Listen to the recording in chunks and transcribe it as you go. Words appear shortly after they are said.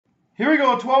Here we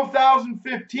go,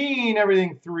 12,015,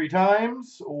 everything 3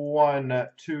 times. 1,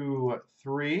 2,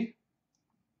 3.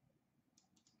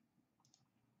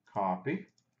 Copy.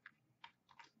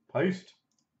 Paste.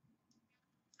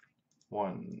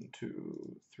 1,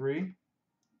 2, 3.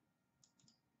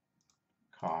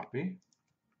 Copy.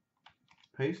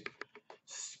 Paste.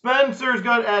 Spencer's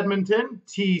got Edmonton.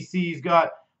 TC's got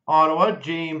Ottawa.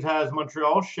 James has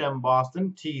Montreal. Shem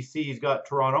Boston. TC's got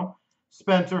Toronto.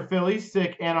 Spencer Philly.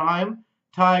 Sick Anaheim.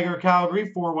 Tiger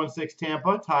Calgary. 416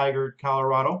 Tampa. Tiger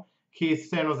Colorado. Keith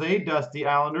San Jose. Dusty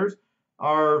Islanders.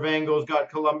 Arvango's got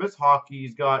Columbus.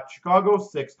 Hockey's got Chicago.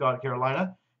 6 got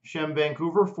Carolina. Shem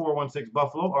Vancouver. 416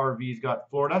 Buffalo. RV's got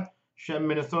Florida. Shem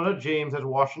Minnesota. James has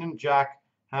Washington. Jack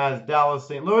has Dallas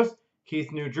St. Louis.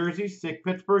 Keith New Jersey. Sick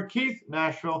Pittsburgh. Keith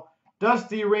Nashville.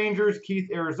 Dusty Rangers. Keith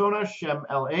Arizona. Shem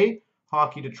LA.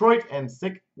 Hockey Detroit. And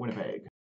Sick Winnipeg.